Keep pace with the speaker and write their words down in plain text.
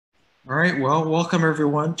All right, well, welcome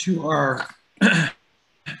everyone to our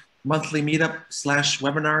monthly meetup slash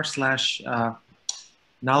webinar slash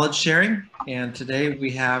knowledge sharing. And today we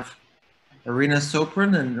have Iryna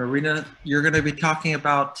Suprun, and Iryna, you're going to be talking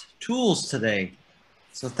about tools today.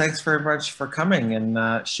 So thanks very much for coming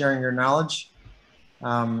and sharing your knowledge.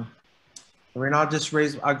 Iryna,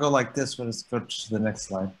 I'll go like this when it's go to the next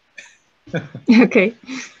slide. Okay.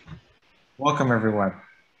 Welcome everyone.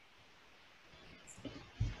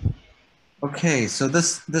 Okay, so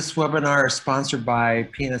this webinar is sponsored by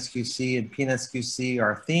PNSQC, and PNSQC,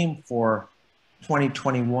 our theme for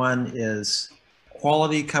 2021 is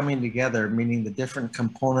quality coming together, meaning the different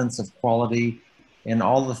components of quality and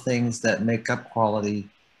all the things that make up quality,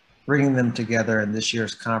 bringing them together in this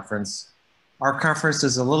year's conference. Our conference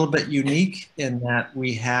is a little bit unique in that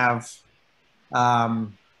we have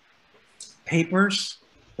papers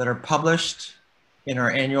that are published in our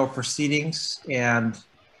annual proceedings, and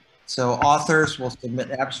so authors will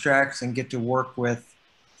submit abstracts and get to work with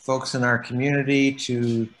folks in our community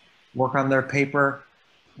to work on their paper.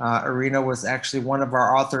 Iryna was actually one of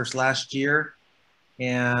our authors last year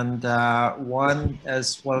and won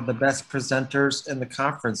as one of the best presenters in the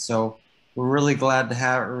conference. So we're really glad to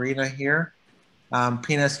have Iryna here.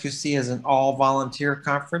 PNSQC is an all volunteer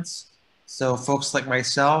conference. So folks like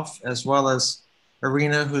myself, as well as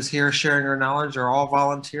Iryna, who's here sharing her knowledge, are all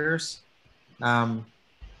volunteers.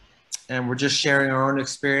 And we're just sharing our own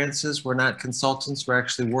experiences. We're not consultants. We're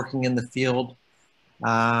actually working in the field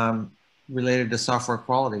related to software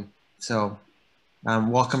quality. So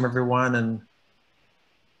welcome everyone, and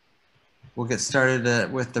we'll get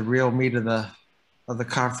started with the real meat of the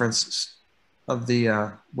conference of the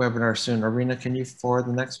webinar soon. Iryna, can you forward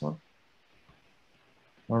the next one?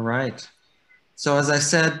 All right. So as I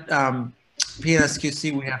said,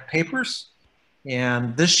 PNSQC, we have papers.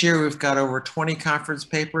 And this year we've got over 20 conference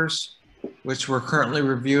papers, which we're currently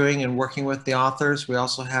reviewing and working with the authors. We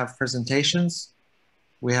also have presentations.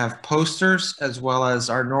 We have posters, as well as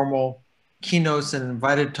our normal keynotes and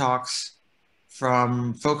invited talks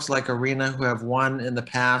from folks like Iryna, who have won in the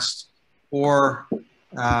past, or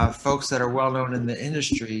folks that are well known in the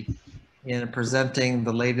industry in presenting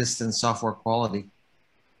the latest in software quality.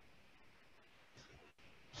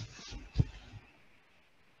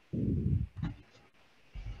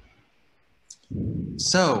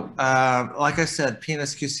 So, like I said,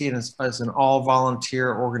 PNSQC is an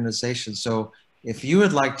all-volunteer organization. So if you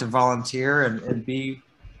would like to volunteer and be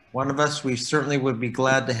one of us, we certainly would be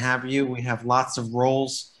glad to have you. We have lots of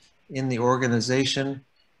roles in the organization,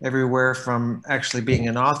 everywhere from actually being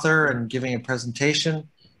an author and giving a presentation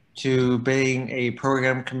to being a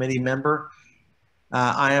program committee member.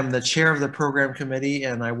 I am the chair of the program committee,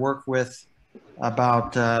 and I work with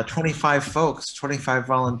about 25 folks, 25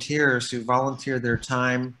 volunteers who volunteer their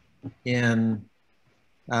time in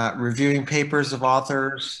reviewing papers of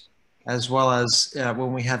authors, as well as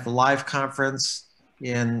when we have the live conference,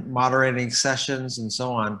 in moderating sessions and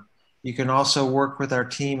so on. You can also work with our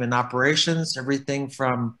team in operations, everything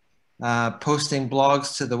from posting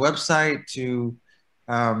blogs to the website to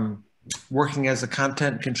working as a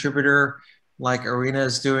content contributor like Iryna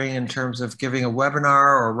is doing in terms of giving a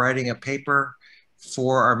webinar or writing a paper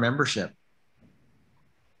for our membership.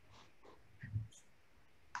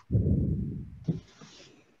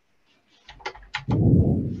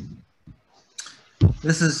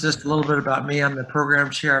 This is just a little bit about me. I'm the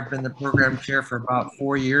program chair. I've been the program chair for about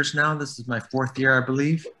 4 years now. This is my 4th year, I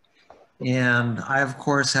believe. And I, of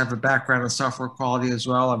course, have a background in software quality as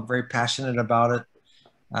well. I'm very passionate about it,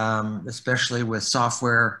 especially with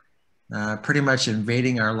software pretty much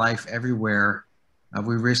invading our life everywhere.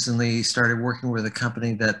 We recently started working with a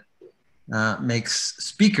company that makes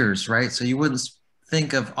speakers, right? So you wouldn't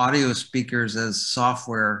think of audio speakers as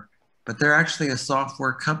software, but they're actually a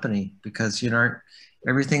software company because, you know,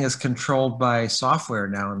 everything is controlled by software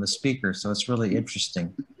now in the speaker. So it's really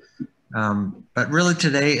interesting. But really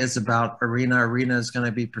today is about Iryna. Iryna is going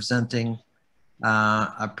to be presenting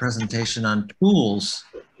a presentation on tools.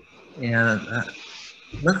 And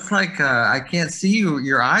looks like I can't see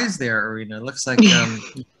your eyes there, Iryna. It looks like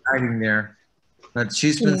you're hiding there. But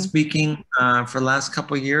she's been speaking for the last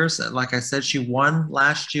couple of years. Like I said, she won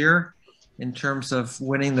last year in terms of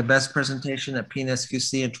winning the best presentation at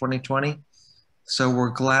PNSQC in 2020. So we're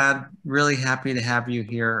glad, really happy to have you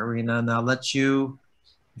here, Iryna. And I'll let you,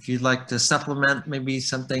 if you'd like to supplement maybe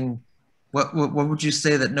something, what would you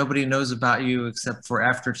say that nobody knows about you except for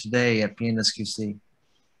after today at PNSQC?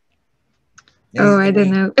 Oh, I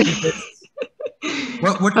don't know.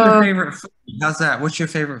 What's your favorite food? How's that? What's your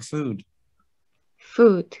favorite food?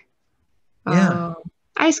 Food. Yeah.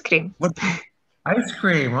 Ice cream. What? Ice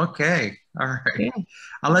cream. Okay. All right. Yeah.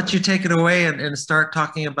 I'll let you take it away and start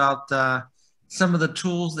talking about some of the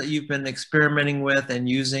tools that you've been experimenting with and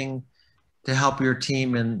using to help your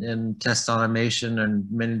team in test automation and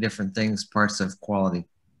many different things, parts of quality.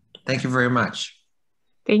 Thank you very much.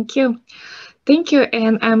 Thank you. Thank you.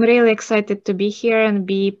 And I'm really excited to be here and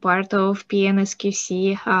be part of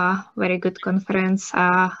PNSQC, very good conference.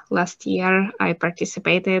 Last year I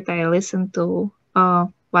participated, I listened to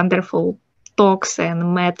wonderful talks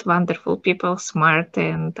and met wonderful people, smart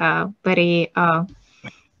and very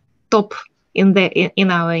top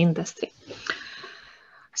in our industry.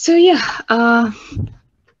 So yeah,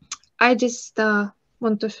 I just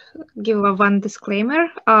want to give one disclaimer.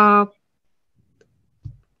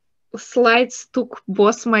 Slides took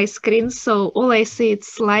both my screens, so all I see is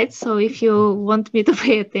slides. So if you want me to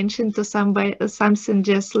pay attention to something,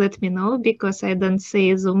 just let me know, because I don't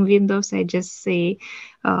see Zoom windows. I just see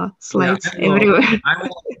slides everywhere.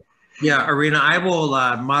 Yeah, Iryna, I will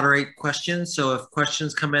moderate questions. So if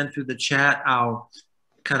questions come in through the chat, I'll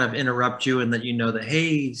kind of interrupt you and let you know that,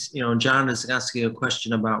 hey, John is asking a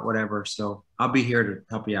question about whatever. So I'll be here to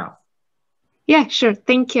help you out. Yeah, sure.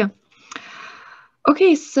 Thank you.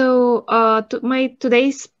 Okay, so my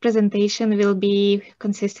today's presentation will be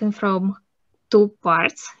consisting from two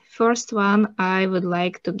parts. First one, I would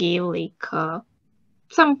like to give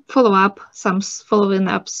some following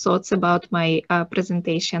up thoughts about my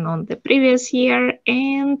presentation on the previous year,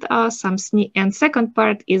 and second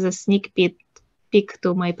part is a sneak peek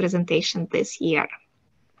to my presentation this year.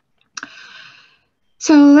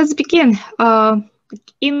 So let's begin.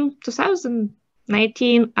 In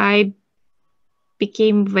 2019, I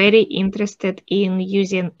became very interested in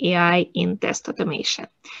using AI in test automation.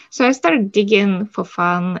 So I started digging for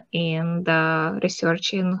fun and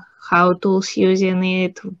researching how tools using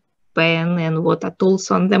it, when and what are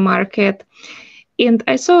tools on the market. And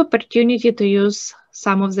I saw opportunity to use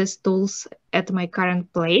some of these tools at my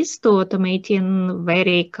current place to automating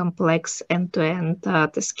very complex end-to-end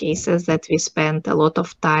test cases that we spend a lot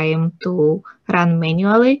of time to run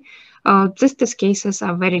manually. These test cases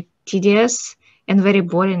are very tedious and very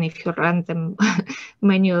boring if you run them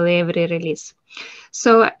manually every release.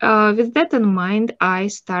 So with that in mind, I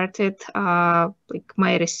started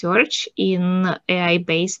my research in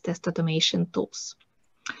AI-based test automation tools.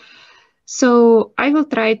 So I will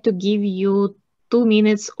try to give you 2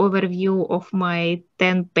 minutes overview of my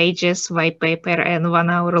 10 pages white paper and 1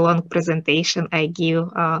 hour long presentation I gave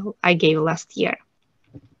last year.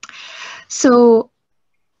 So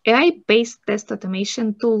AI-based test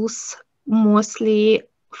automation tools mostly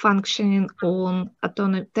functioning on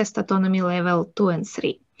test autonomy level 2 and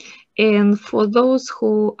 3. And for those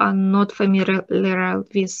who are not familiar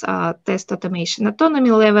with test automation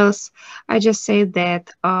autonomy levels, I just say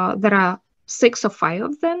that there are 6 or 5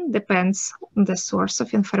 of them, depends on the source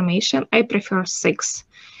of information. I prefer 6.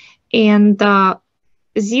 And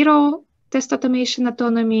 0 test automation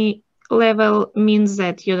autonomy level means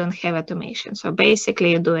that you don't have automation. So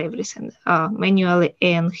basically you do everything manually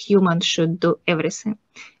and human should do everything.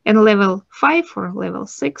 And level 5 or level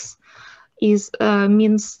 6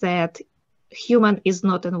 means that human is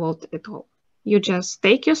not involved at all. You just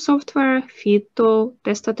take your software, feed to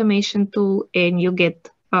test automation tool, and you get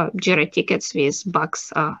Jira tickets with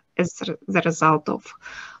bugs as the result of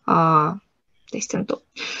testing tool.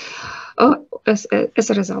 As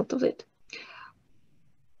a result of it.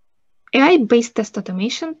 AI-based test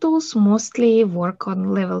automation tools mostly work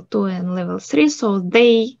on level 2 and level 3, so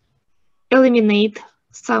they eliminate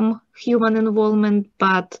some human involvement,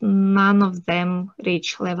 but none of them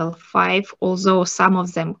reach level 5, although some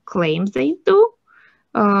of them claim they do.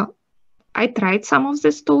 I tried some of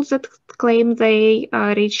these tools that claim they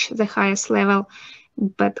reach the highest level,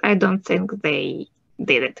 but I don't think they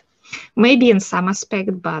did it. Maybe in some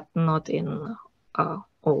aspect, but not in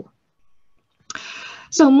all.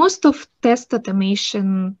 So most of test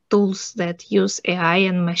automation tools that use AI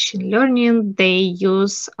and machine learning, they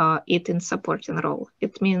use it in supporting role.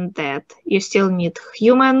 It means that you still need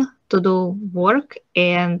human to do work,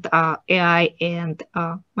 and AI and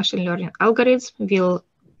machine learning algorithms will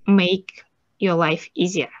make your life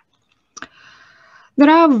easier. There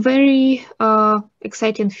are very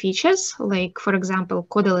exciting features, like, for example,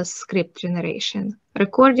 codeless script generation,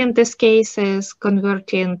 recording test cases,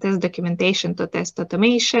 converting test documentation to test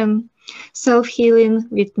automation, self-healing,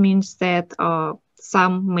 which means that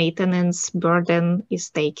some maintenance burden is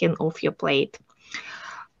taken off your plate.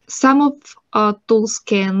 Some of tools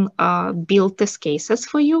can build test cases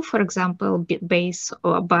for you, for example,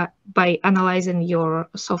 by analyzing your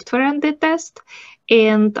software and the test,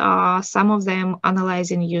 and some of them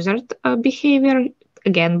analyzing user behavior,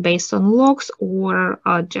 again, based on logs, or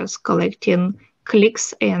just collecting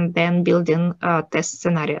clicks and then building test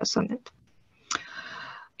scenarios on it.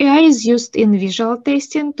 AI is used in visual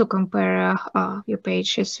testing to compare your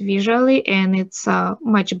pages visually, and it's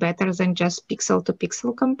much better than just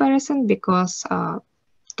pixel-to-pixel comparison, because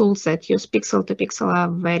tools that use pixel-to-pixel are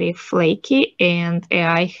very flaky, and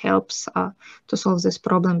AI helps to solve this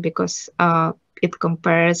problem because it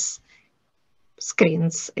compares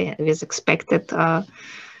screens with expected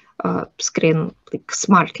screen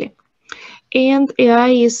smartly. And AI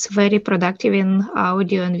is very productive in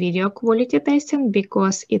audio and video quality testing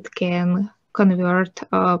because it can convert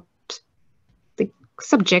the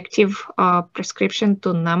subjective prescription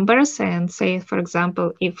to numbers and say, for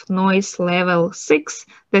example, if noise level 6,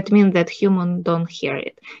 that means that human don't hear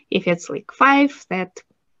it. If it's like 5, that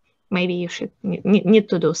maybe you should need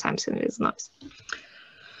to do something with noise.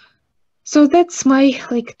 So that's my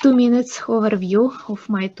 2 minutes overview of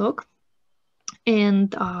my talk. And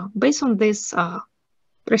based on this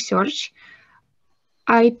research,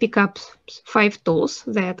 I pick up 5 tools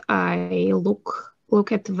that I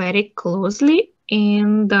look at very closely,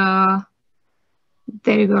 and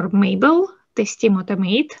they were Mabel, Testim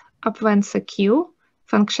Automate, Advertisement,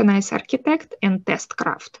 Functionize Architect, and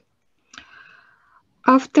Testcraft.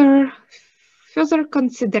 After further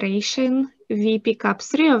consideration, we pick up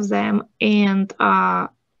 3 of them and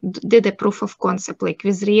did a proof of concept, like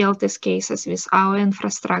with real test cases, with our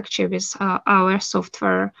infrastructure, with our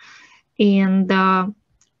software. And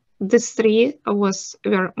these 3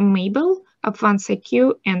 were Mabel,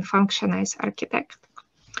 Advertisement, and Functionize Architect.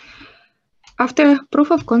 After proof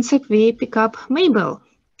of concept, we pick up Mabel.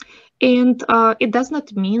 And it does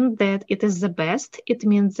not mean that it is the best. It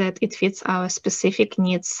means that it fits our specific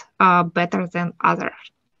needs better than others.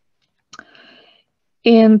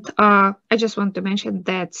 And I just want to mention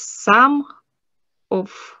that some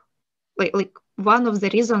of, one of the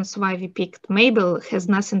reasons why we picked Mabel has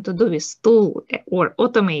nothing to do with tool or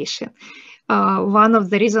automation. One of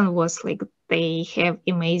the reasons was they have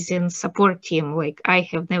amazing support team. I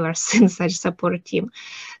have never seen such support team.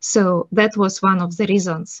 So that was one of the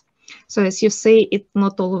reasons. So as you say, it's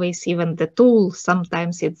not always even the tool.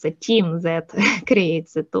 Sometimes it's the team that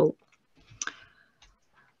creates the tool.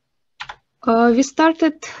 We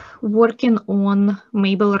started working on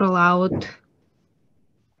Mabel rollout,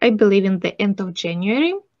 I believe, in the end of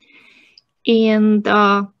January. And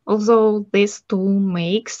although this tool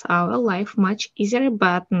makes our life much easier,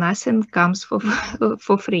 but nothing comes for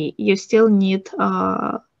free. You still need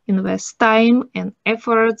invest time and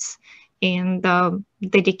efforts and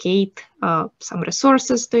dedicate some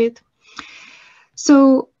resources to it.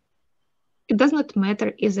 So it does not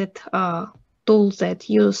matter, is it tools that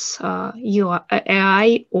use your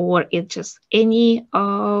AI or it's just any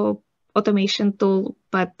automation tool,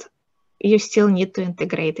 but you still need to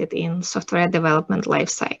integrate it in software development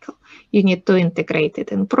lifecycle. You need to integrate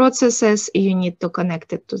it in processes. You need to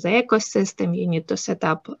connect it to the ecosystem. You need to set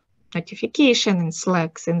up notification in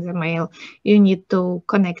Slack, in the mail. You need to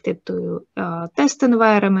connect it to test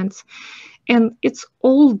environments. And it's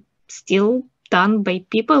all still done by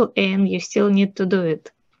people, and you still need to do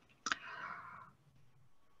it.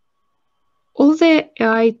 All the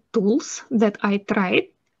AI tools that I tried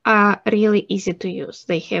are really easy to use.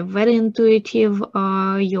 They have very intuitive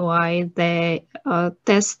UI. The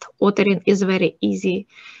test authoring is very easy,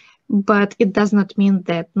 but it does not mean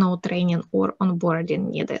that no training or onboarding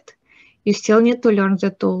needed. You still need to learn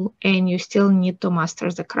the tool, and you still need to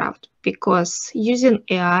master the craft, because using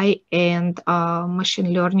AI and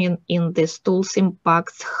machine learning in these tools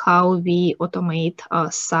impacts how we automate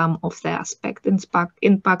some of the aspects,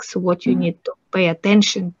 impacts what you need to pay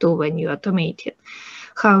attention to when you automate it,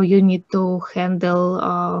 how you need to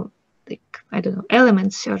handle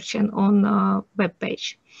element searching on a web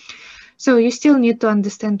page. So you still need to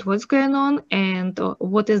understand what's going on and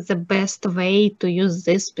what is the best way to use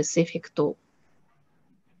this specific tool.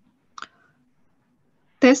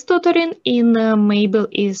 Test authoring in Mabel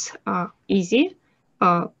is easy.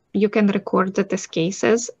 You can record the test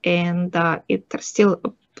cases, and it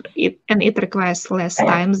requires less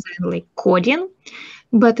time than coding,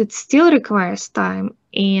 but it still requires time.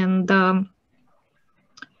 And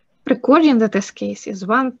recording the test case is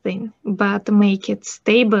one thing, but make it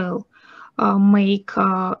stable. Make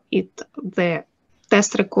the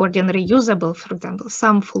test recording reusable. For example,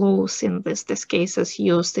 some flows in these test cases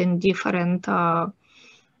used in different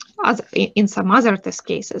in some other test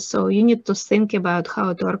cases. So you need to think about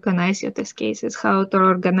how to organize your test cases, how to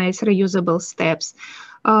organize reusable steps,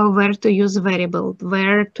 where to use variable,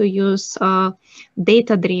 where to use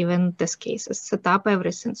data-driven test cases, set up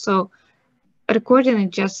everything. So recording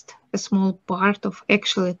is just a small part of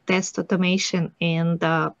actually test automation and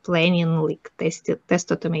planning like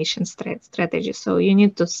test automation strategy. So you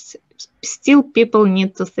need to still people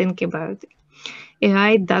need to think about it.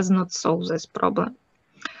 AI does not solve this problem.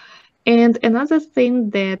 And another thing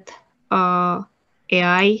that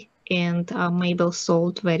AI and Mabel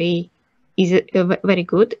solved very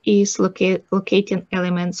good is locating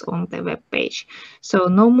elements on the web page. So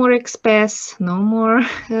no more XPath, no more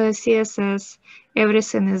CSS.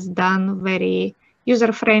 Everything is done very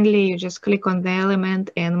user-friendly. You just click on the element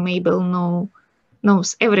and Mabel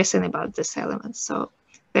knows everything about this element. So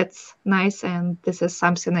that's nice, and this is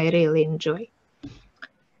something I really enjoy.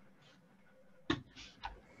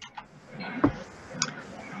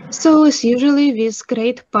 So as usually with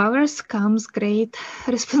great powers comes great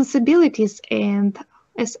responsibilities, and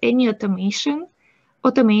as any automation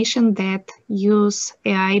that use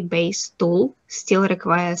AI-based tool still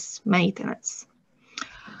requires maintenance.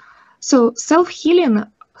 So self-healing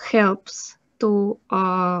helps to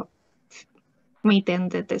maintain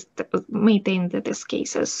the test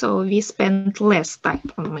cases. So we spend less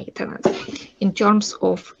time on maintenance in terms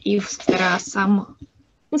of if there are some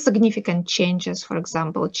insignificant changes, for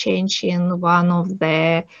example, change in one of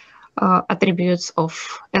the attributes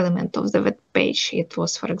of element of the web page. It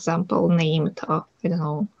was, for example, named, I don't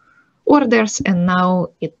know, orders, and now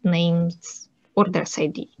it names orders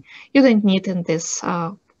ID. You don't need in this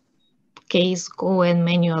case go and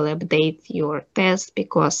manually update your test,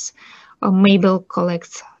 because Mabel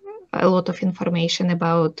collects a lot of information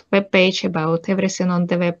about web page, about everything on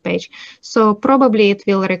the web page. So probably it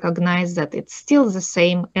will recognize that it's still the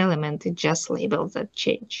same element, it just labels that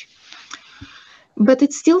change. But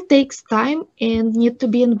it still takes time and need to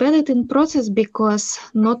be embedded in process, because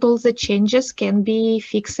not all the changes can be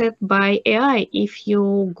fixed by AI. If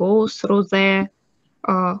you go through the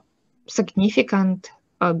significant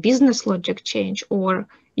business logic change or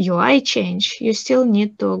UI change, you still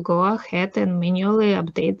need to go ahead and manually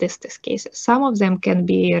update these test cases. Some of them can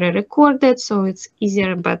be re-recorded, so it's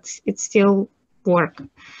easier, but it still work.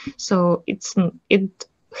 So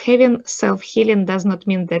having self-healing does not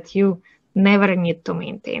mean that you never need to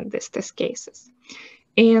maintain these test cases.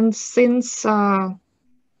 And since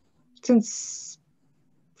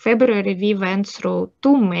February, we went through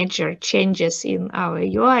 2 major changes in our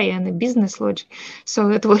UI and the business logic. So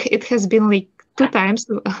it has been like 2 times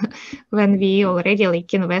when we already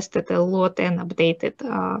like invested a lot and updated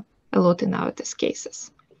a lot in our test cases.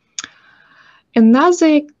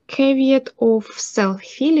 Another caveat of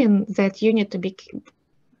self-healing that you need to be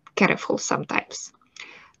careful sometimes.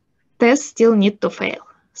 Tests still need to fail.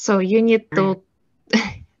 So you need to,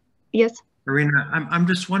 yes? Iryna, I'm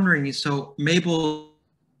just wondering, so Mabel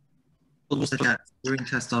was doing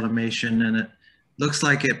test automation, and it looks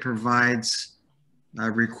like it provides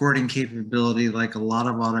recording capability like a lot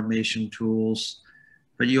of automation tools,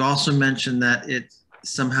 but you also mentioned that it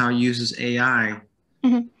somehow uses AI.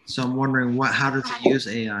 Mm-hmm. So I'm wondering, how does it use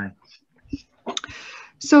AI?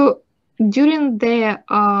 So during the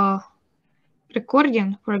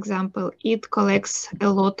recording, for example, it collects a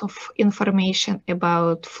lot of information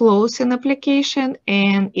about flows in application,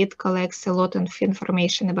 and it collects a lot of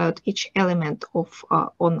information about each element of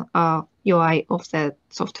on UI of the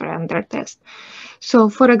software under test. So,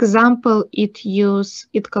 for example, it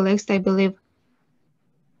collects, I believe,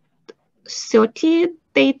 30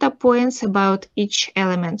 data points about each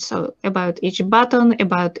element, so about each button,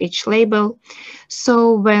 about each label.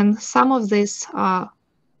 So when some of these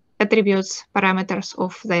attributes, parameters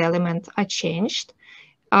of the element are changed,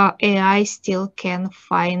 AI still can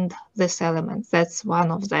find this element. That's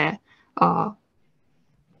one of the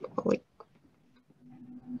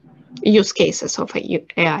use cases of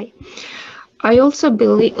AI. I also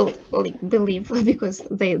believe because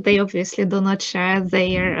they obviously do not share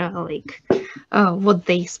their what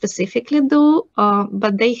they specifically do,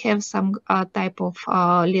 but they have some type of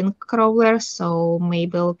link crawler, so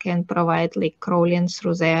Mabel can provide like crawling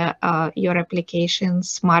through your application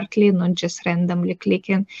smartly, not just randomly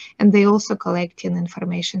clicking. And they also collecting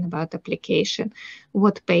information about application,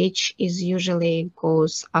 what page is usually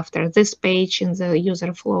goes after this page in the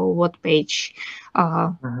user flow, what page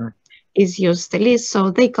is used the least.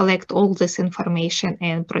 So they collect all this information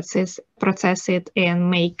and process it and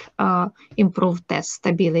make improve test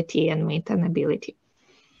stability and maintainability.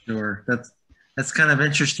 Sure, that's kind of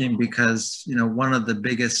interesting, because one of the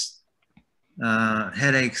biggest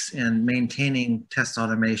headaches in maintaining test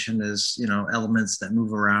automation is, elements that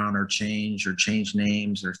move around or change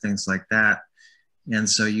names or things like that. And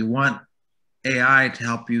so you want AI to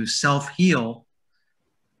help you self-heal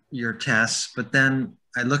your tests, but then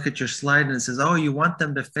I look at your slide and it says, oh, you want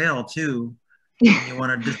them to fail too. And you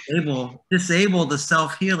want to disable the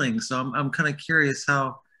self-healing. So I'm kind of curious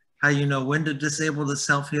how you know when to disable the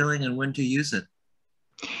self-healing and when to use it.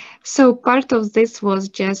 So part of this was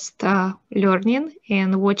just learning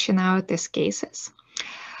and watching our test cases.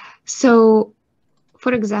 So,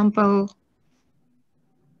 for example,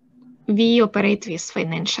 we operate with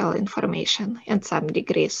financial information in some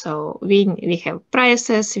degree. So we have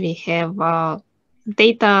prices, we have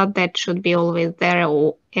data that should be always there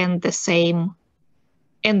and the same,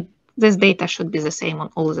 and this data should be the same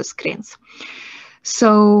on all the screens.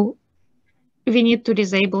 So we need to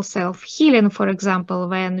disable self-healing, for example,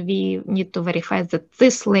 when we need to verify that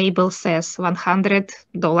this label says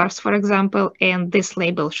 $100, for example, and this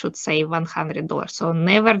label should say $100. So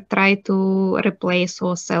never try to replace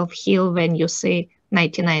or self-heal when you see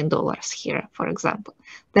 $99 here, for example.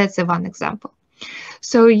 That's the one example.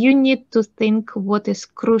 So you need to think what is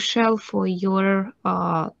crucial for your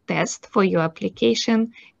test, for your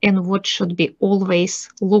application, and what should be always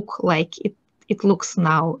look like it looks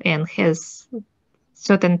now and has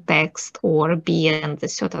certain text or be in a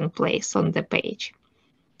certain place on the page.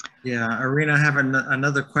 Yeah, Iryna, I have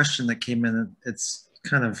another question that came in. It's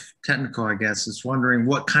kind of technical, I guess. It's wondering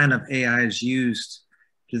what kind of AI is used.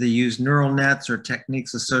 Do they use neural nets or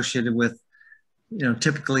techniques associated with,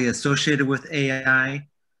 typically associated with AI?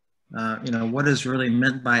 What is really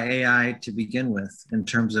meant by AI to begin with in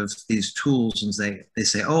terms of these tools? And they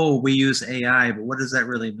say, oh, we use AI, but what does that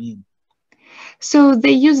really mean? So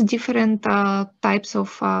they use different types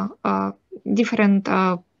of different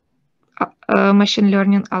machine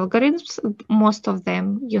learning algorithms. Most of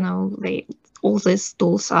them, all these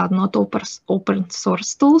tools are not open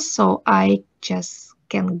source tools, so I just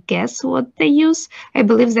can guess what they use. I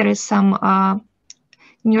believe there is some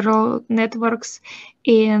neural networks,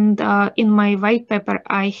 and in my white paper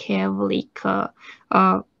I have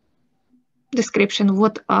description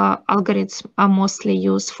what algorithms are mostly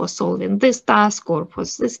used for solving this task or for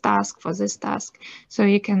this task. So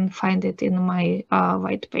you can find it in my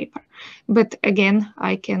white paper. But again,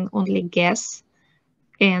 I can only guess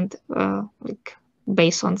and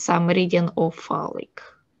based on some reading of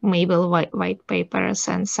maybe white papers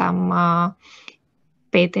and some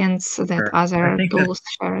patents that other tools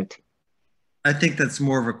shared. I think that's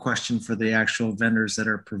more of a question for the actual vendors that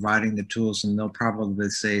are providing the tools, and they'll probably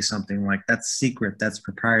say something like, that's secret, that's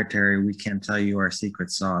proprietary, we can't tell you our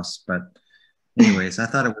secret sauce. But anyways, I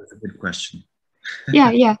thought it was a good question.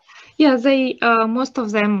 Yeah, they most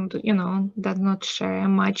of them does not share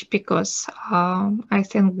much because I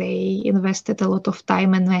think they invested a lot of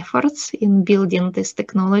time and efforts in building these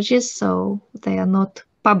technologies, so they are not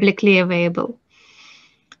publicly available.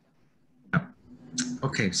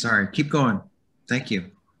 Okay, sorry, keep going. Thank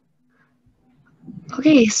you.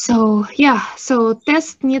 Okay, so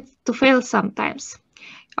tests need to fail sometimes.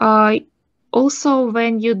 Also,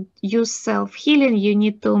 when you use self-healing, you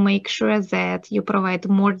need to make sure that you provide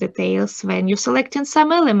more details when you're selecting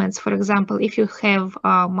some elements. For example, if you have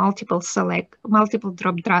multiple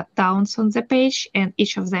drop-downs on the page and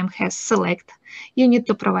each of them has select, you need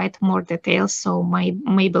to provide more details so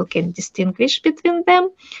Mabel can distinguish between them,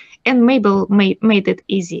 and Mabel made it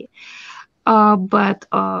easy. But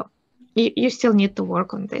you still need to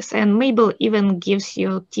work on this, and Mabel even gives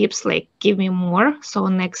you tips like give me more, so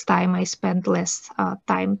next time I spend less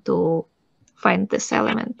time to find this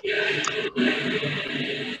element.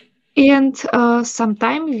 And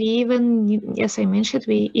sometimes we even, as I mentioned,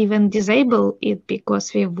 we even disable it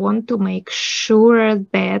because we want to make sure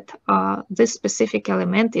that this specific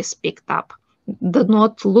element is picked up. Do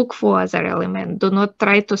not look for other element. Do not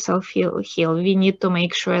try to self-heal. We need to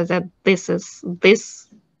make sure that this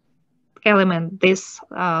element, this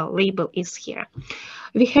label is here.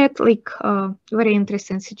 We had a very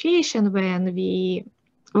interesting situation when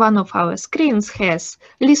one of our screens has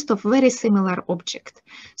list of very similar objects.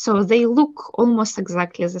 So they look almost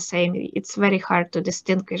exactly the same. It's very hard to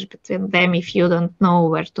distinguish between them if you don't know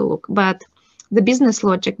where to look. But the business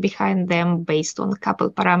logic behind them based on a couple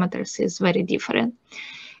parameters is very different.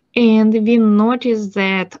 And we noticed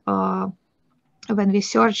that when we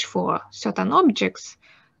search for certain objects,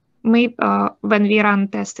 maybe when we run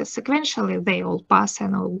tests sequentially, they all pass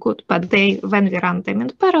and all good. But when we run them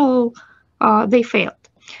in parallel, they failed.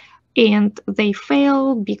 And they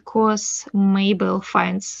fail because Mabel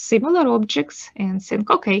finds similar objects and think,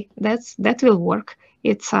 okay, that will work.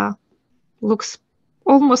 It's looks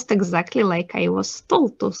almost exactly like I was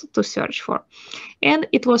told to search for. And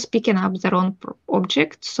it was picking up the wrong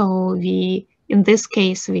object. So we, in this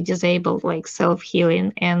case, we disabled like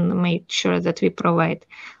self-healing and made sure that we provide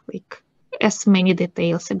like as many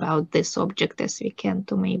details about this object as we can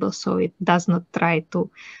to Mabel, so it does not try to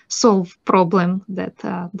solve problem that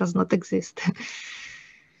does not exist.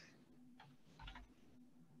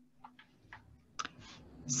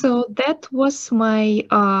 So that was my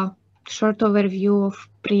short overview of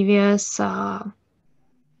previous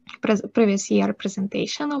year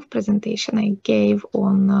presentation I gave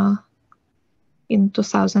on in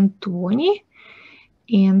 2020,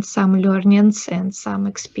 and some learnings and some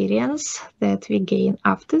experience that we gained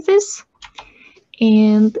after this.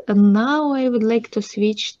 And now I would like to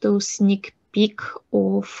switch to sneak peek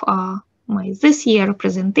of my this year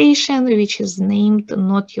presentation, which is named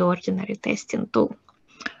Not Your Ordinary Testing Tool.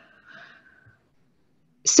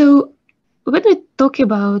 So when we talk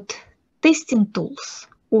about testing tools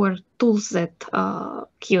or tools that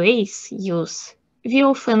QAs use, we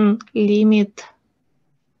often limit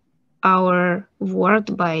our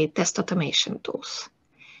word by test automation tools.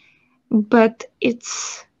 But it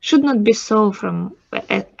should not be so from,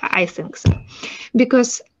 I think so,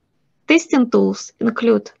 because testing tools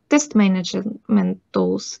include test management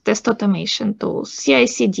tools, test automation tools,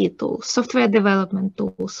 CI/CD tools, software development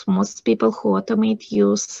tools. Most people who automate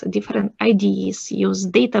use different IDEs, use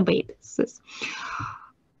databases,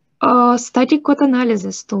 static code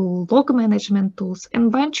analysis tool, log management tools,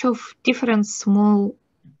 and bunch of different small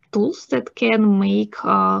tools that can make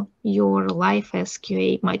your life as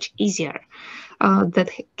QA much easier, that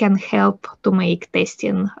can help to make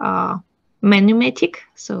testing manumatic,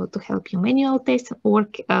 so to help you manual test, or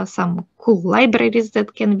some cool libraries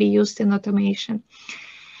that can be used in automation.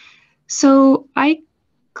 So I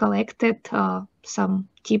collected some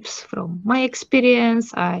tips from my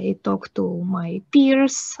experience. I talked to my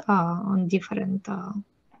peers on different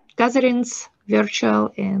gatherings,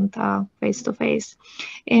 virtual and face-to-face,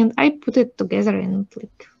 and I put it together in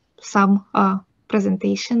like some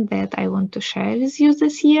presentation that I want to share with you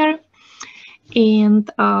this year. And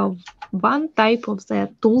one type of the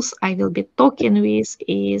tools I will be talking with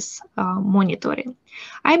is monitoring.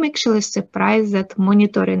 I'm actually surprised that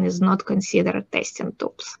monitoring is not considered testing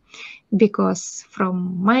tools, because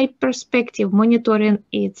from my perspective, monitoring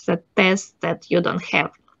is a test that you don't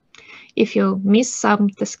have. If you miss some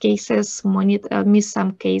test cases, miss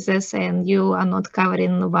some cases, and you are not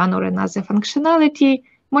covering one or another functionality,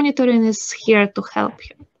 monitoring is here to help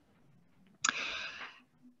you.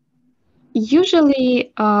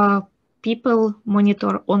 Usually, people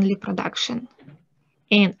monitor only production.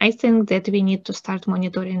 And I think that we need to start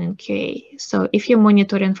monitoring in QA. So if you're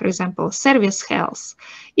monitoring, for example, service health,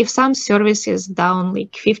 if some service is down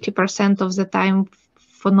like 50% of the time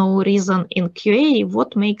for no reason in QA,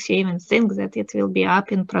 what makes you even think that it will be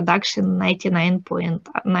up in production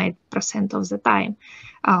 99.9% of the time,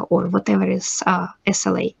 or whatever is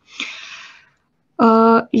SLA?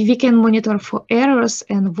 We can monitor for errors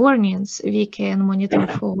and warnings. We can monitor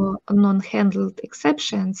for non-handled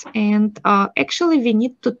exceptions. And actually, we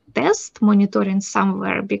need to test monitoring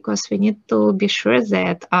somewhere, because we need to be sure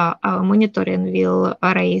that our monitoring will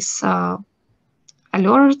raise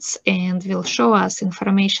alerts and will show us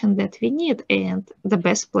information that we need. And the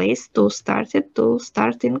best place to start it, to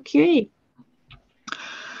start in QA.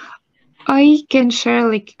 I can share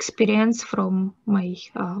like experience from my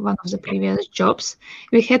one of the previous jobs.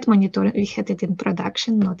 We had monitoring, we had it in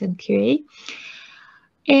production, not in QA.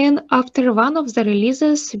 And after one of the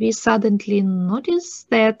releases, we suddenly noticed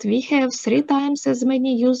that we have 3 times as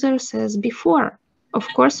many users as before. Of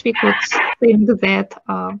course, we could think that,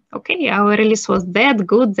 okay, our release was that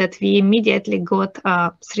good that we immediately got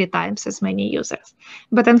 3 times as many users.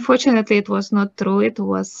 But unfortunately, it was not true. It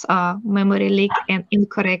was memory leak and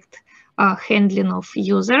incorrect handling of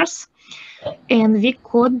users. And we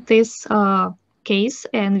caught this case,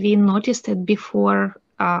 and we noticed it before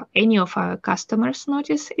any of our customers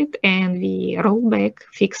noticed it, and we roll back,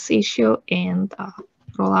 fix issue, and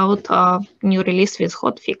roll out a new release with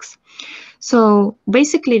hotfix. So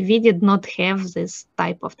basically, we did not have this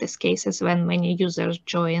type of test cases when many users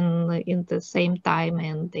join in the same time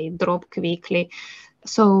and they drop quickly.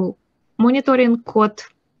 So monitoring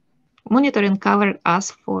covered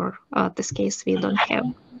us for this case we don't have.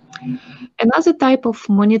 Another type of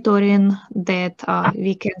monitoring that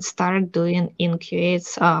we can start doing in QA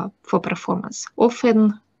is for performance.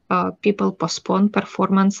 Often people postpone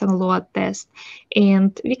performance and load test,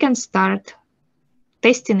 and we can start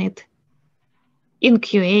testing it in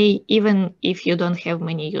QA, even if you don't have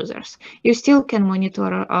many users. You still can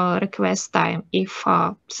monitor request time. If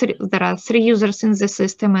there are 3 users in the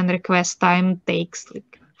system and request time takes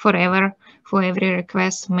like forever for every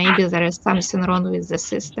request, maybe there is something wrong with the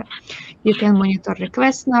system. You can monitor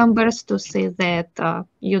request numbers to see that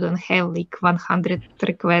you don't have like 100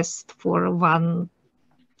 requests for one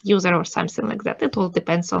user or something like that. It all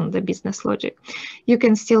depends on the business logic. You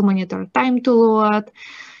can still monitor time to load.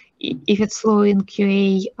 If it's slow in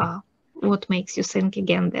QA, what makes you think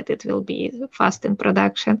again that it will be fast in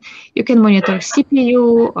production? You can monitor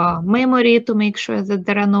CPU, memory to make sure that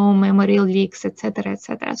there are no memory leaks, etc.,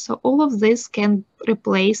 etc. So all of this can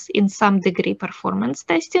replace in some degree performance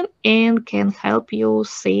testing and can help you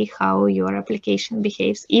see how your application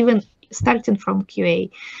behaves, even starting from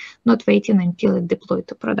QA, not waiting until it deployed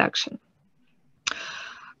to production.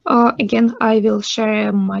 Again, I will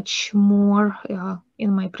share much more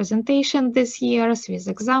in my presentation this year with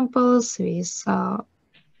examples, with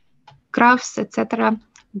graphs, etc.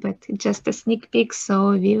 But just a sneak peek,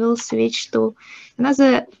 so we will switch to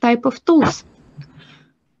another type of tools,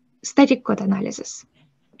 static code analysis.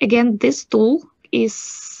 Again, this tool is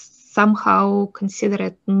somehow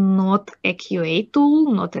considered not a QA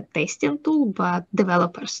tool, not a testing tool, but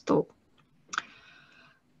developer's tool.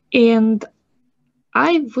 And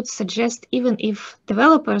I would suggest, even if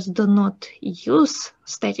developers do not use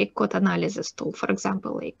static code analysis tool, for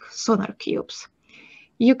example, like Sonar Cubes,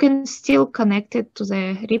 you can still connect it to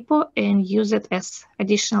the repo and use it as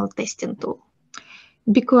additional testing tool,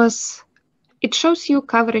 because it shows you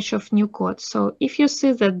coverage of new code. So if you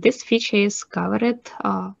see that this feature is covered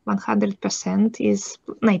 100%, is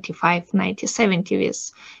 95, 90, 70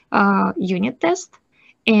 with unit test,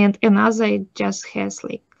 and another just has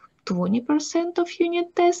like 20% of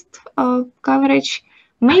unit test coverage,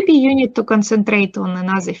 maybe you need to concentrate on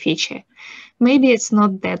another feature. Maybe it's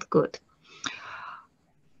not that good.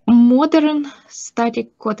 Modern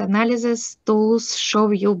static code analysis tools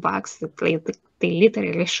show you bugs that they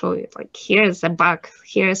literally show you, like, here is a bug,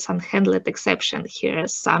 here is unhandled exception, here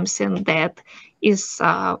is something that is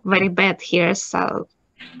very bad, here is a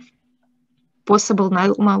possible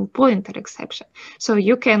null pointer exception. So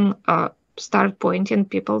you can start pointing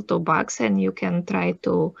people to bugs, and you can try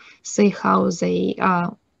to see how they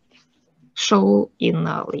show in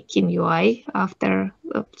in UI after.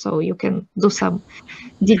 So you can do some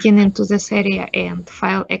digging into this area and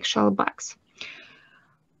file actual bugs.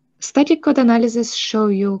 Static code analysis show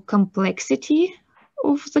you complexity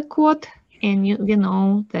of the code, and we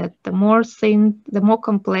know that the more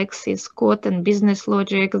complex is code and business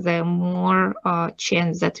logic, the more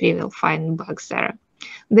chance that we will find bugs there.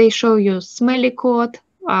 They show you smelly code,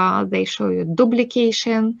 they show you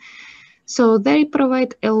duplication. So they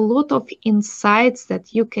provide a lot of insights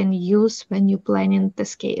that you can use when you're planning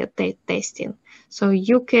testing. So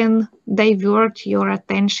you can divert your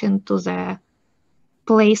attention to the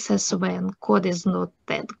places when code is not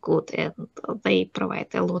that good, and they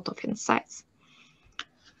provide a lot of insights.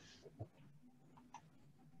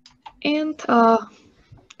 And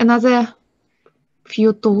another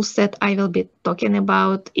few tools that I will be talking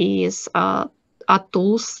about is are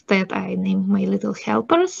tools that I name my little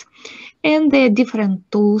helpers, and there are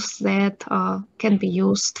different tools that can be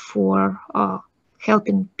used for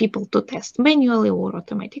helping people to test manually or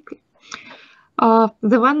automatically.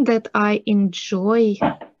 The one that I enjoy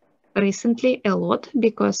recently a lot,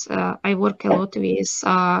 because I work a lot with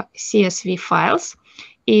CSV files,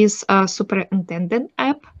 is a Superintendent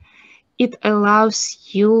app. It allows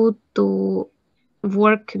you to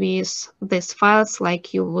work with these files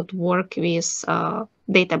like you would work with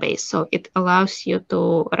database. So it allows you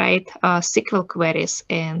to write SQL queries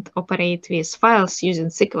and operate with files using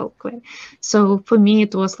SQL query. So for me,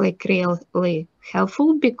 it was like really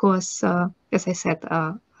helpful, because as I said,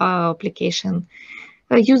 our application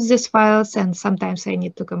use these files, and sometimes I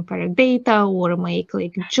need to compare data or make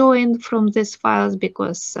like join from these files,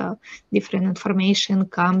 because different information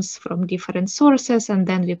comes from different sources, and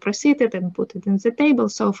then we proceed it and put it in the table.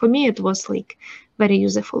 So for me, it was like very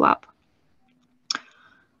useful app.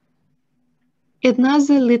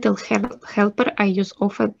 Another little helper I use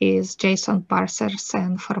often is JSON parsers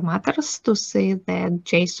and formatters to see that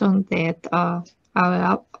JSON that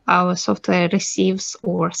our software receives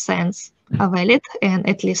or sends are valid and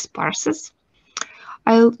at least parses.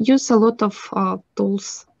 I'll use a lot of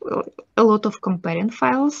tools, a lot of comparing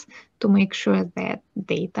files to make sure that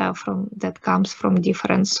data that comes from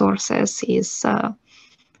different sources is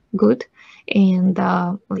good, and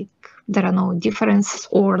like there are no differences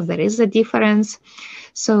or there is a difference.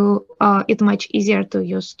 So it's much easier to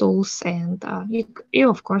use tools, and you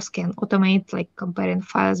of course can automate like comparing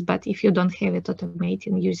files, but if you don't have it,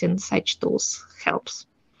 automating using such tools helps.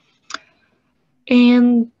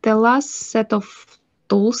 And the last set of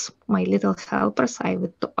tools, my little helpers, I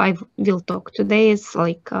will talk today is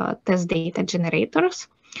like test data generators.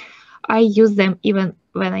 I use them even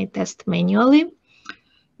when I test manually,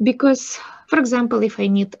 because, for example, if I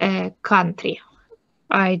need a country,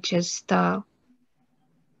 I just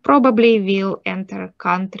probably will enter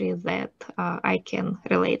country that I can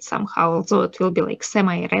relate somehow, although it will be like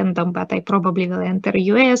semi-random, but I probably will enter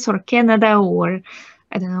US or Canada or,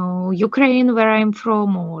 I don't know, Ukraine, where I'm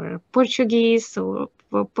from, or Portuguese or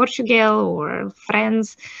Portugal or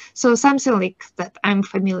France. So something like that I'm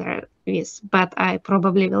familiar with, but I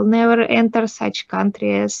probably will never enter such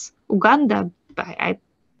country as Uganda.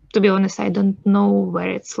 To be honest, I don't know where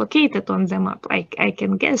it's located on the map. I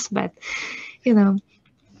can guess, but you know.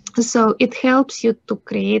 So it helps you to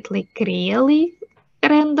create like really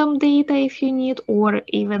random data if you need, or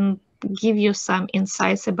even give you some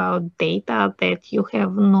insights about data that you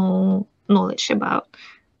have no knowledge about.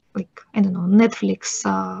 Like, I don't know, Netflix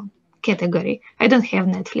category. I don't have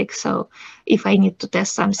Netflix, so if I need to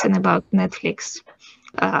test something about Netflix,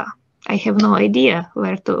 I have no idea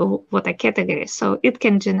what a category is. So it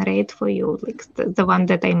can generate for you, like the one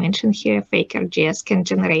that I mentioned here, Faker.js can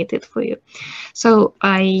generate it for you. So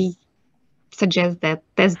I suggest that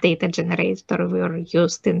test data generator were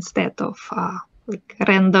used instead of like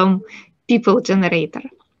random people generator.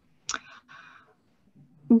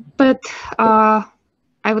 But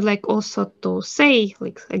I would like also to say,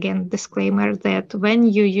 like again, disclaimer, that when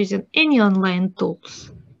you're using any online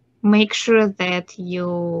tools, make sure that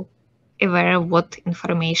you aware of what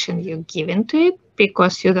information you're giving to it,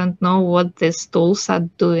 because you don't know what these tools are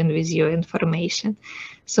doing with your information.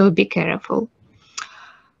 So be careful.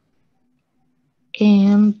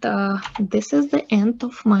 And this is the end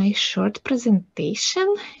of my short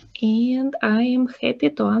presentation, and I am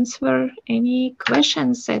happy to answer any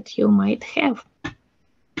questions that you might have.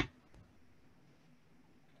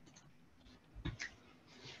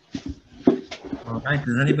 All right,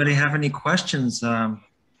 does anybody have any questions?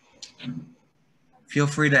 Feel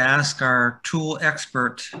free to ask our tool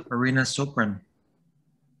expert, Iryna Suprun.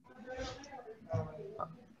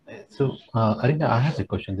 So, Iryna, I have a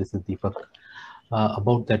question. This is Deepak.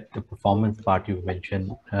 About the performance part you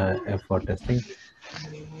mentioned for testing.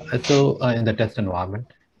 So in the test environment,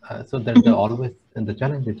 so there's always, and the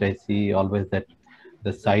challenge which I see always, that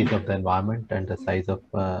the size of the environment and the size of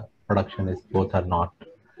production is both are not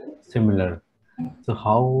similar. So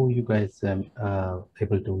how you guys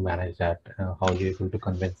able to manage that? How you able to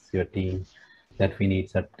convince your team that we need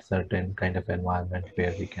certain kind of environment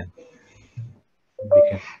where we can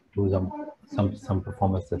do some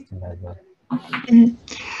performance testing as well?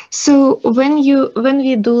 So when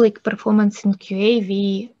we do like performance in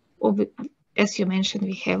QA, as you mentioned,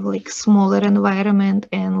 we have like smaller environment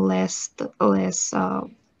and less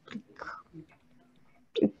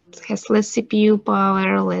it has less CPU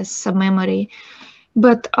power, less memory,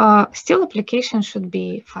 but still application should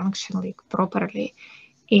be functioning properly.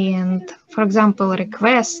 And for example,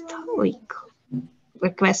 request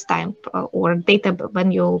time or data,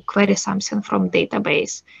 when you query something from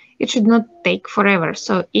database, it should not take forever.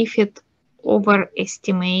 So if it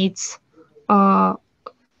overestimates,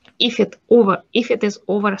 if it is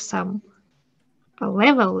over some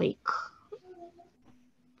level, like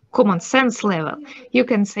common sense level, you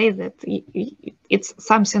can say that it's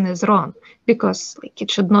something is wrong, because like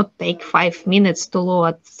it should not take 5 minutes to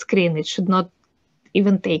load screen. It should not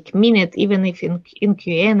even take minute, even if in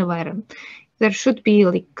QA environment. There should be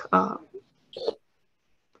like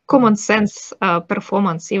common sense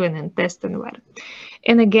performance even in test environment.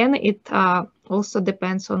 And again, it also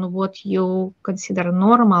depends on what you consider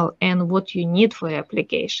normal and what you need for your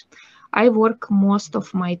application. I work most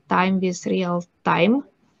of my time with real-time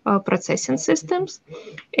processing systems.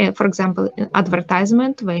 For example, in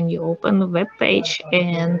advertisement, when you open a web page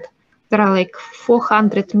and there are like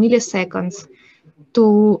 400 milliseconds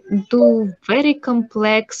to do very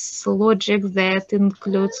complex logic that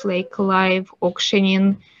includes like live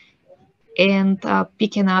auctioning and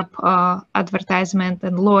picking up advertisement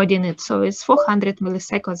and loading it. So it's 400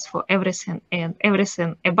 milliseconds for everything, and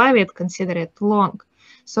everything above it considered long.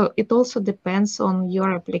 So it also depends on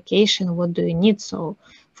your application. What do you need? So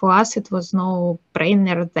for us, it was no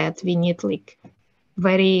brainer that we need like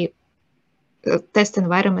very test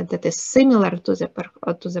environment that is similar to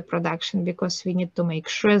the production, because we need to make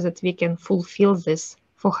sure that we can fulfill this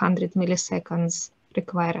 400 milliseconds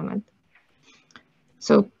requirement.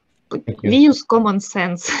 So we use common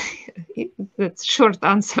sense. That's short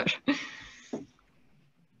answer.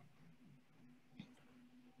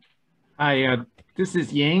 Hi, this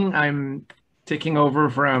is Ying. I'm taking over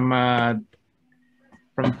from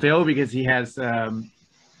Phil because he has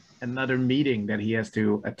another meeting that he has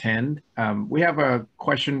to attend. We have a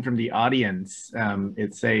question from the audience.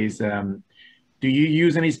 It says, do you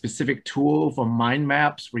use any specific tool for mind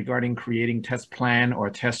maps regarding creating test plan or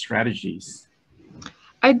test strategies?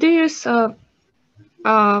 I do use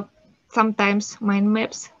sometimes mind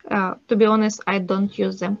maps. To be honest, I don't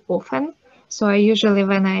use them often. So I usually,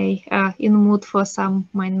 when I in mood for some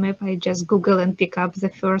mind map, I just Google and pick up the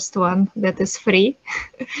first one that is free.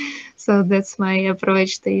 So that's my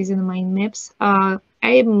approach to using mind maps. I'm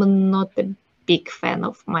not a big fan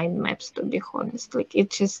of mind maps, to be honest. Like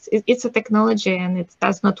it's a technology and it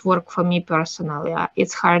does not work for me personally.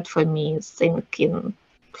 It's hard for me thinking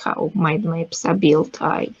how mind maps are built.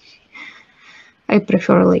 I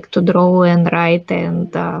prefer like to draw and write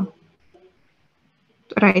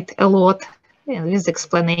write a lot and with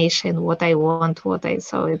explanation what I want,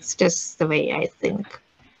 so it's just the way I think.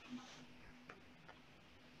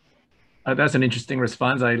 That's an interesting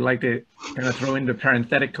response. I'd like to kind of throw in the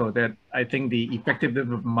parenthetical that I think the effectiveness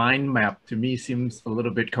of mind map to me seems a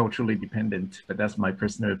little bit culturally dependent, but that's my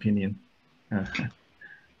personal opinion.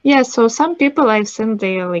 Yeah, so some people I've seen,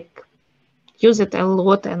 they like use it a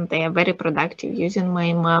lot and they are very productive using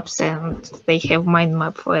mind maps and they have mind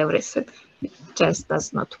map for everything. It just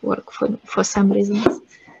does not work for some reasons.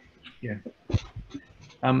 Yeah.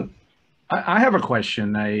 I have a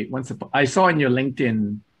question. I saw in your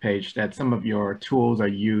LinkedIn page that some of your tools are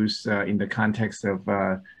used in the context of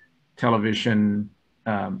television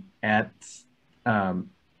ads,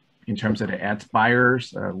 in terms of the ads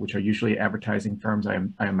buyers, which are usually advertising firms, I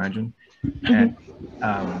imagine. Mm-hmm.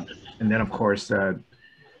 And then, of course,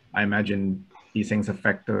 I imagine these things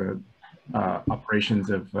affect the operations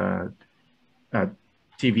of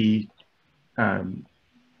TV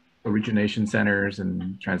origination centers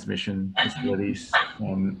and transmission facilities.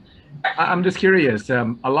 I'm just curious,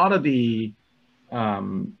 a lot of the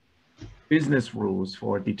business rules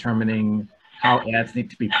for determining how ads need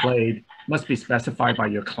to be played must be specified by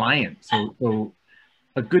your client. So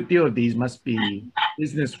a good deal of these must be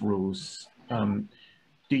business rules.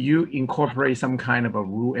 Do you incorporate some kind of a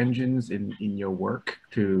rule engines in your work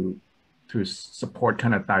to support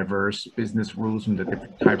kind of diverse business rules from the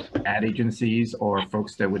different types of ad agencies or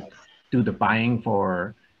folks that would do the buying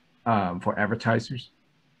for advertisers?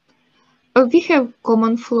 We have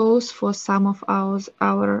common flows for some of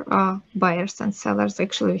our buyers and sellers.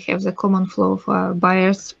 Actually, we have the common flow for our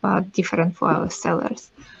buyers, but different for our sellers.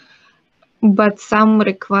 But some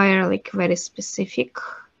require like very specific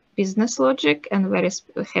business logic and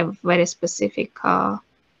have very specific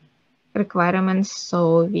requirements.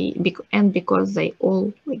 So because they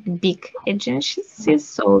all like big agencies,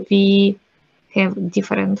 so we have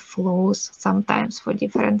different flows sometimes for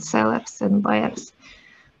different sellers and buyers.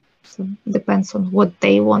 So depends on what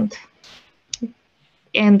they want,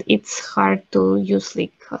 and it's hard to use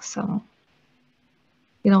like some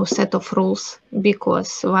set of rules,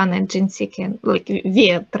 because one agency can, like,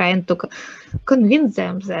 we are trying to convince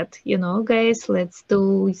them that, guys, let's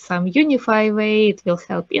do some unified way, it will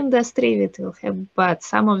help industry, it will help, but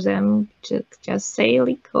some of them just say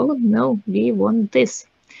like, oh no, we want this.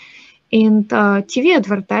 In TV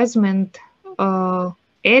advertisement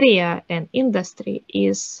area and industry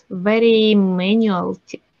is very manual,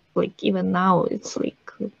 like even now it's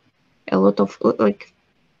like a lot of like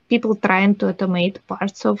people trying to automate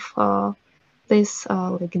parts of this,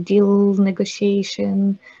 like deal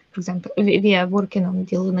negotiation. For example, we are working on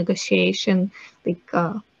deal negotiation, like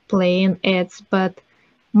playing ads, but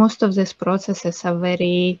most of these processes are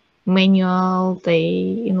very manual.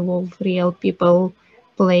 They involve real people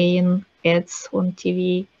playing ads on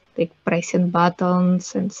TV, like pressing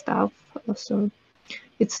buttons and stuff. So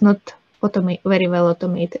it's not very well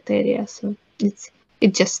automated area. So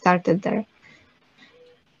it just started there.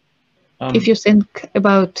 If you think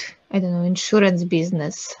about, I don't know, insurance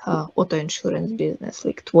business, auto insurance business,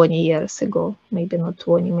 like 20 years ago, maybe not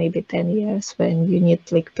 20, maybe 10 years, when you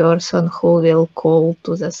need like person who will call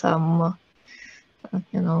to the some,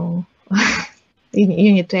 you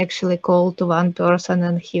need to actually call to one person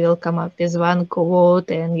and he will come up with one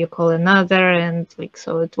quote and you call another, and like,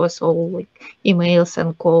 so it was all like emails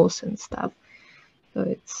and calls and stuff.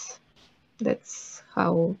 So that's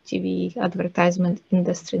how TV advertisement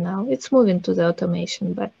industry now. It's moving to the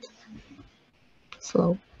automation, but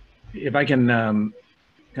slow. If I can kind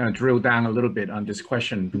of drill down a little bit on this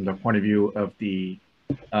question from the point of view of the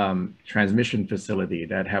transmission facility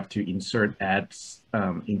that have to insert ads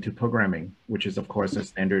into programming, which is of course a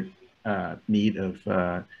standard need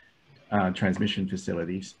of transmission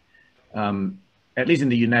facilities. At least in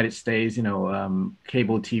the United States, you know,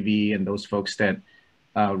 cable TV and those folks that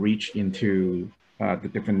reach into the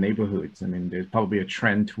different neighborhoods. I mean, there's probably a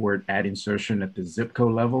trend toward ad insertion at the zip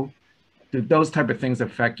code level. Do those type of things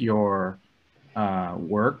affect your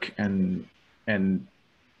work and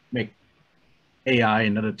make AI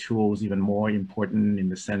and other tools even more important in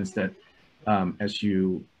the sense that as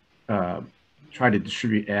you try to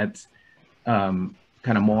distribute ads, kind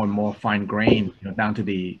of more and more fine grained, you know, down to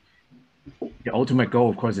the ultimate goal,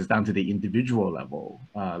 of course, is down to the individual level,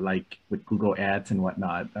 like with Google Ads and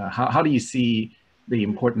whatnot. How do you see the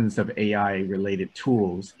importance of AI-related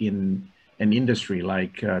tools in an industry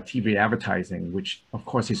like TV advertising, which, of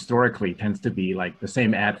course, historically tends to be like the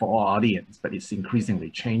same ad for all audience, but it's increasingly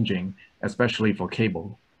changing, especially for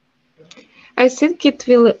cable? I think it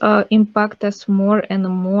will impact us more and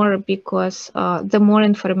more because the more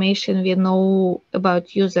information we know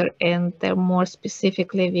about user and the more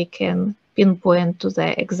specifically we can pinpoint to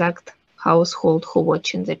the exact household who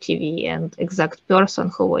watching the TV and exact person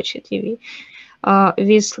who watch the TV.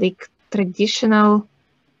 With like traditional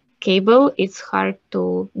cable, it's hard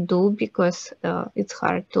to do because it's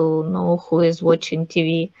hard to know who is watching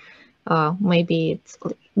TV. Maybe it's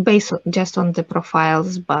based just on the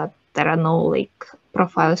profiles, but there are no like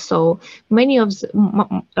profiles. So many of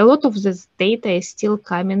a lot of this data is still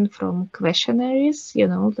coming from questionnaires, you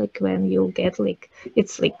know, like when you get like,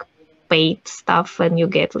 it's like paid stuff when you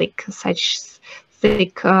get like such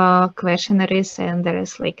thick questionnaires, and there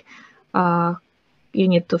is like you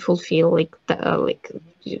need to fulfill like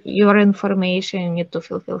your information. You need to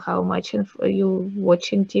fulfill how much you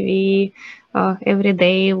watching TV every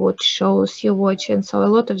day, what shows you watching. So a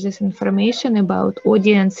lot of this information about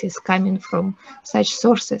audience is coming from such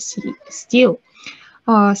sources still.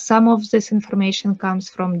 Some of this information comes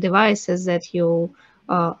from devices that you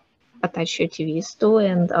attach your TVs to,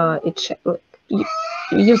 and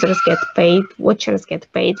users get paid, watchers get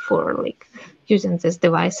paid for like using these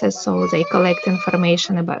devices, so they collect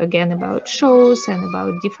information about shows and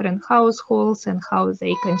about different households and how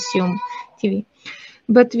they consume TV.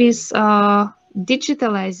 But with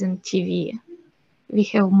digitalizing TV, we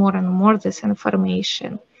have more and more this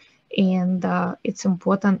information, and it's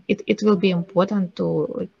important. It will be important to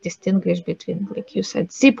like distinguish between, like you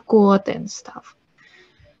said, zip code and stuff.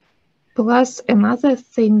 Plus, another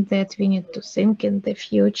thing that we need to think in the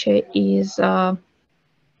future is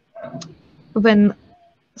when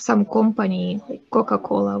some company like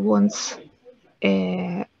Coca-Cola wants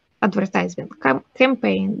a advertisement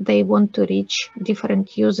campaign, they want to reach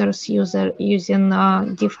different users using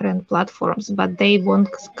different platforms, but they want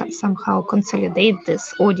somehow consolidate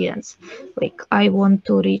this audience. Like I want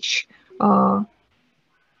to reach I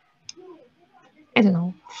don't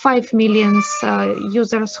know, 5 million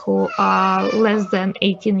users who are less than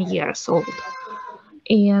 18 years old,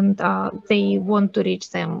 and they want to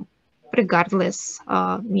reach them regardless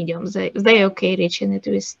mediums. They're okay reaching it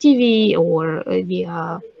with TV or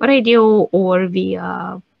via radio or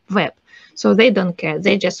via web. So they don't care.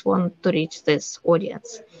 They just want to reach this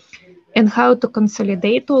audience. And how to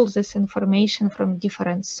consolidate all this information from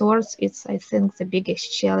different sources, it's, I think, the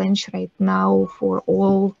biggest challenge right now for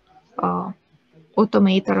all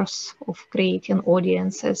automators of creating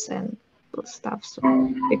audiences and stuff. So,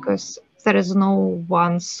 because there is no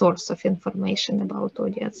one source of information about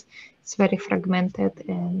audience. It's very fragmented,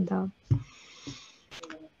 and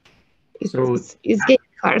it's getting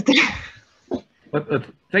harder.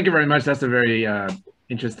 Thank you very much. That's a very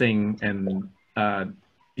interesting and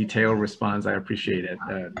detailed response. I appreciate it,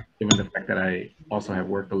 given the fact that I also have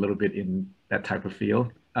worked a little bit in that type of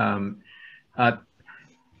field.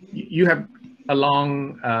 You have a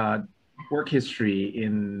long work history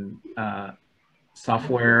in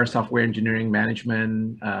software engineering,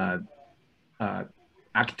 management,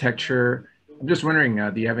 architecture. I'm just wondering,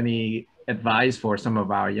 do you have any advice for some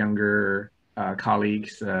of our younger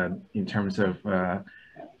colleagues in terms of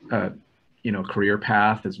career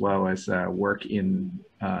path as well as work in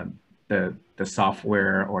the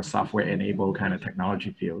software or software-enabled kind of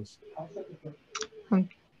technology fields?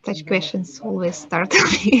 Such questions always start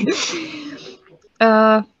me.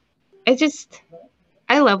 I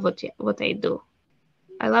love what I do.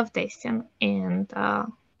 I love testing, and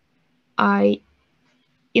I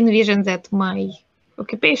envision that my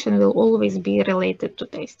occupation will always be related to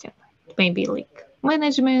testing. Maybe like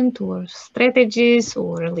management or strategies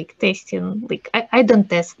or like testing. Like I don't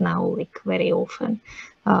test now like very often.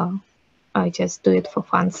 I just do it for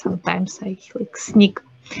fun. Sometimes I like sneak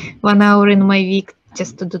 1 hour in my week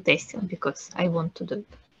just to do testing because I want to do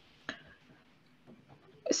it.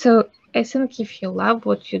 So I think if you love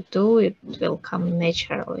what you do, it will come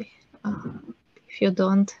naturally. If you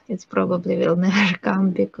don't, it probably will never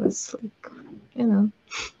come because, like, you know,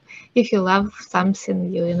 if you love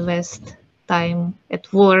something, you invest time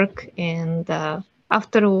at work and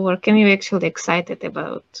after work, and you're actually excited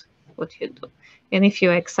about what you do. And if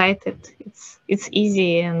you're excited, it's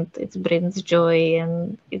easy and it brings joy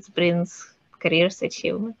and it brings careers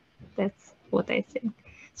achievement. That's what I think.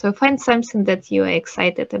 So find something that you are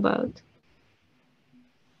excited about.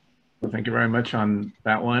 Well, thank you very much on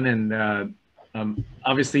that one. And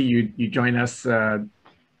obviously, you join us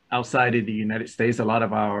outside of the United States. A lot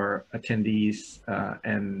of our attendees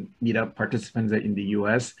and meetup participants are in the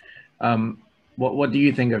U.S. What do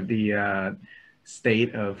you think of the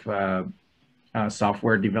state of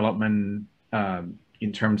software development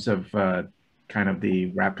in terms of kind of the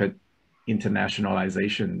rapid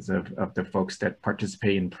internationalizations of the folks that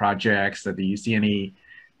participate in projects? Do you see any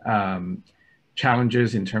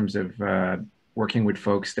challenges in terms of working with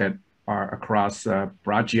folks that are across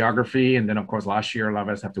broad geography? And then, of course, last year, a lot of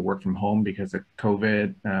us have to work from home because of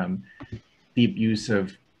COVID, deep use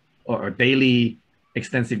of or daily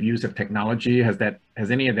extensive use of technology. Has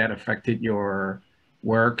any of that affected your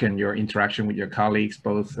work and your interaction with your colleagues,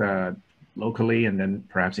 both locally and then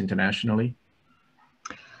perhaps internationally?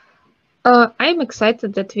 I'm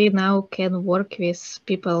excited that we now can work with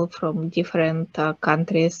people from different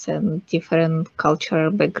countries and different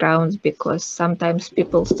cultural backgrounds, because sometimes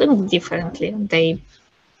people think differently.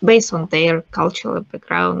 Based on their cultural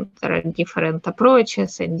background, there are different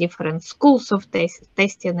approaches and different schools of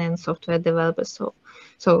testing and software developers.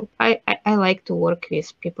 So I like to work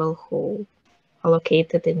with people who are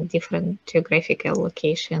located in different geographical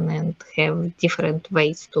location and have different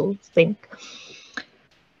ways to think.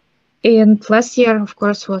 And last year, of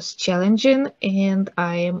course, was challenging, and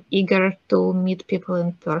I am eager to meet people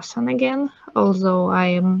in person again. Although I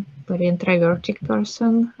am a very introverted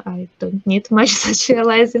person, I don't need much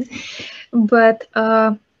socializing. But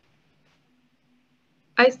I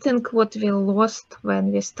think what we lost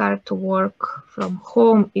when we start to work from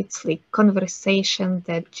home, it's like conversation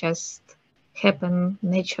that just happen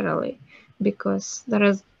naturally, because there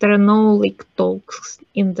are no like talks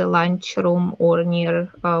in the lunch room or near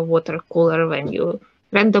a water cooler when you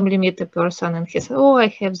randomly meet a person and he says, oh, I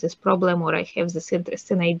have this problem or I have this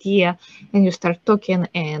interesting idea, and you start talking,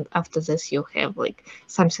 and after this you have like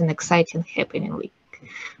something exciting happening, like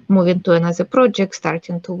moving to another project,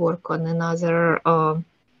 starting to work on another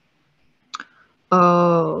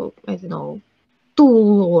I don't know,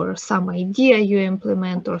 tool or some idea you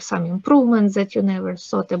implement or some improvements that you never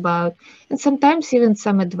thought about. And sometimes even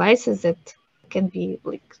some advices that can be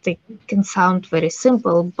like, they can sound very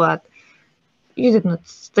simple, but you did not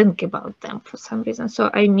think about them for some reason. So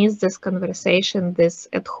I miss this conversation, this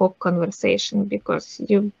ad hoc conversation, because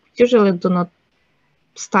you usually do not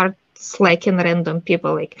start slacking random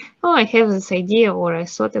people like, oh, I have this idea or I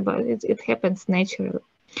thought about it. It happens naturally.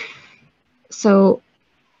 So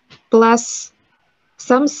plus,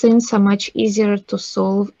 some things are much easier to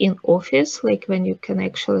solve in office, like when you can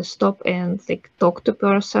actually stop and like talk to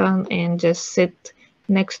person and just sit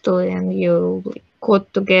next to and you like,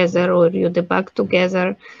 code together or you debug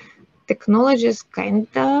together. Technologies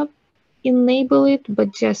kinda enable it,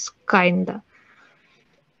 but just kinda.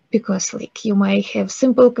 Because like you might have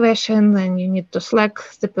simple question and you need to Slack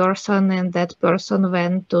the person, and that person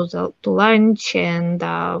went to lunch, and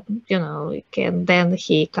you know, then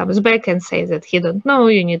he comes back and says that he don't know.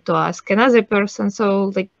 You need to ask another person.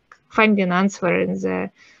 So like finding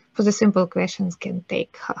answer for the simple questions can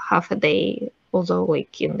take half a day. Although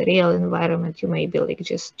like in the real environment, you may be like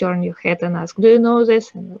just turn your head and ask, do you know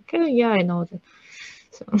this? And okay, yeah, I know that.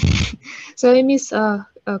 So I miss a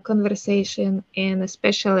conversation, and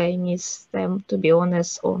especially I miss them, to be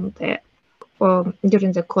honest, on the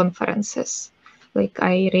during the conferences. Like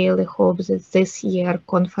I really hope that this year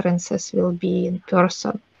conferences will be in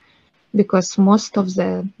person, because most of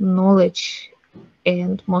the knowledge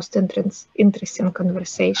and most interesting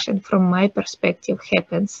conversation from my perspective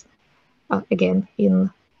happens again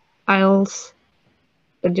in aisles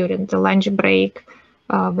during the lunch break,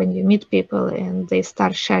 when you meet people and they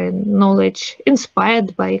start sharing knowledge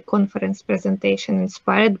inspired by conference presentation,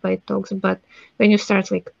 inspired by talks. But when you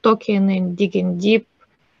start like talking and digging deep,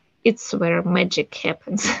 it's where magic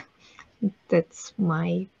happens. That's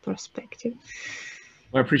my perspective.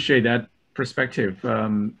 Well, I appreciate that perspective.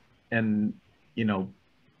 And, you know,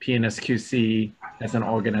 PNSQC as an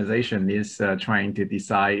organization is trying to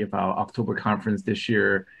decide if our October conference this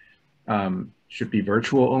year should be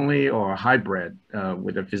virtual only or hybrid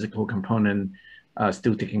with a physical component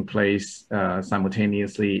still taking place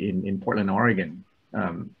simultaneously in Portland, Oregon,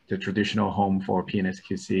 the traditional home for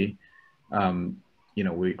PNSQC. You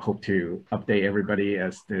know, we hope to update everybody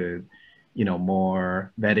as the, you know,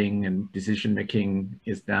 more vetting and decision making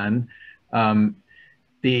is done.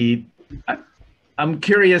 I'm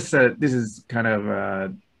curious, this is kind of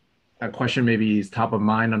a question maybe is top of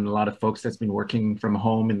mind on a lot of folks that's been working from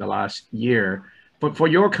home in the last year. But for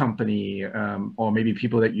your company, or maybe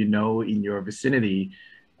people that you know in your vicinity,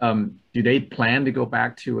 do they plan to go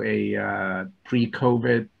back to a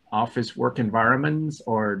pre-COVID office work environments,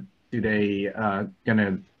 or do they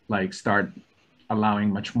gonna like start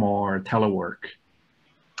allowing much more telework?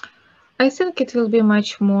 I think it will be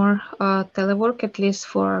much more telework, at least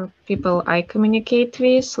for people I communicate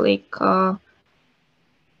with, like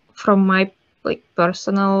from my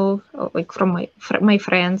personal, like from my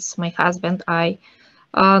friends, my husband,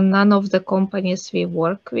 none of the companies we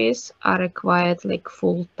work with are required like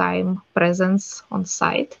full-time presence on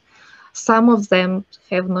site. Some of them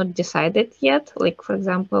have not decided yet. Like, for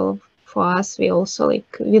example, for us, we also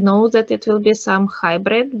we know that it will be some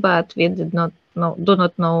hybrid, but we do not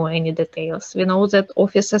know any details. We know that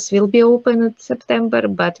offices will be open in September,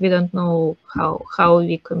 but we don't know how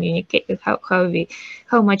we communicate,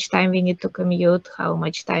 how much time we need to commute, how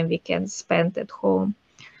much time we can spend at home.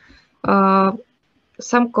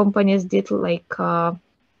 Some companies did like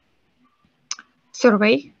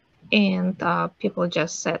survey, and people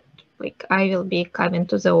just said, like, I will be coming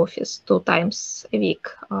to the office 2 times a week,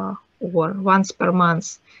 or once per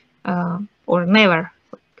month, or never.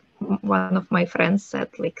 One of my friends said,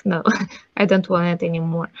 like, no, I don't want it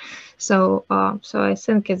anymore. So I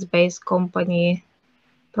think it's based from company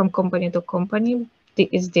to company.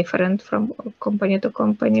 It's different from company to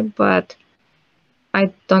company, but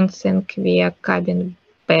I don't think we are coming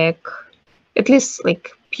back, at least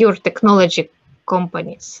like pure technology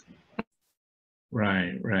companies.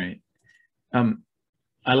 Right.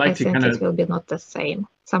 I think it will be not the same.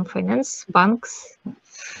 Some finance, banks,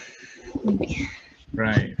 maybe.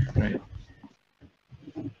 Right.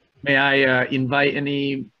 May I invite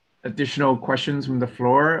any additional questions from the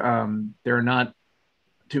floor? There are not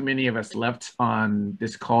too many of us left on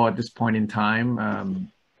this call at this point in time.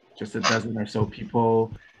 Just a dozen or so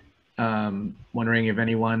people. Wondering if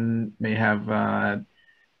anyone may have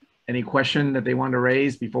any question that they want to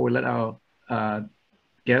raise before we let our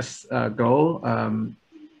guests go.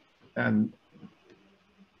 And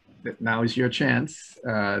now is your chance.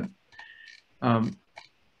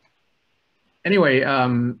 Anyway,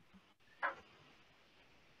 I'm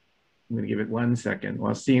going to give it 1 second.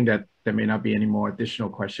 While seeing that there may not be any more additional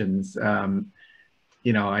questions,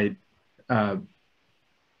 you know,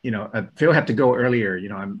 Phil had to go earlier. You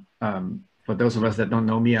know, I'm for those of us that don't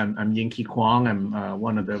know me, I'm Ying-Ki Kwong. I'm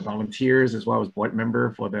one of the volunteers as well as board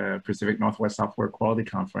member for the Pacific Northwest Software Quality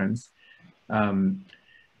Conference.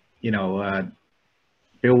 You know,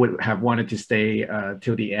 Bill would have wanted to stay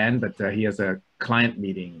till the end, but he has a client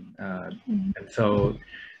meeting. And so,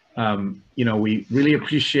 you know, we really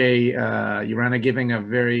appreciate Iryna giving a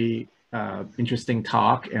very interesting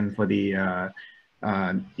talk, and for the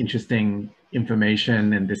interesting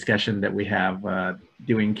information and discussion that we have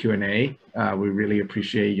doing Q&A. We really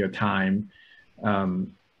appreciate your time.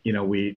 You know, we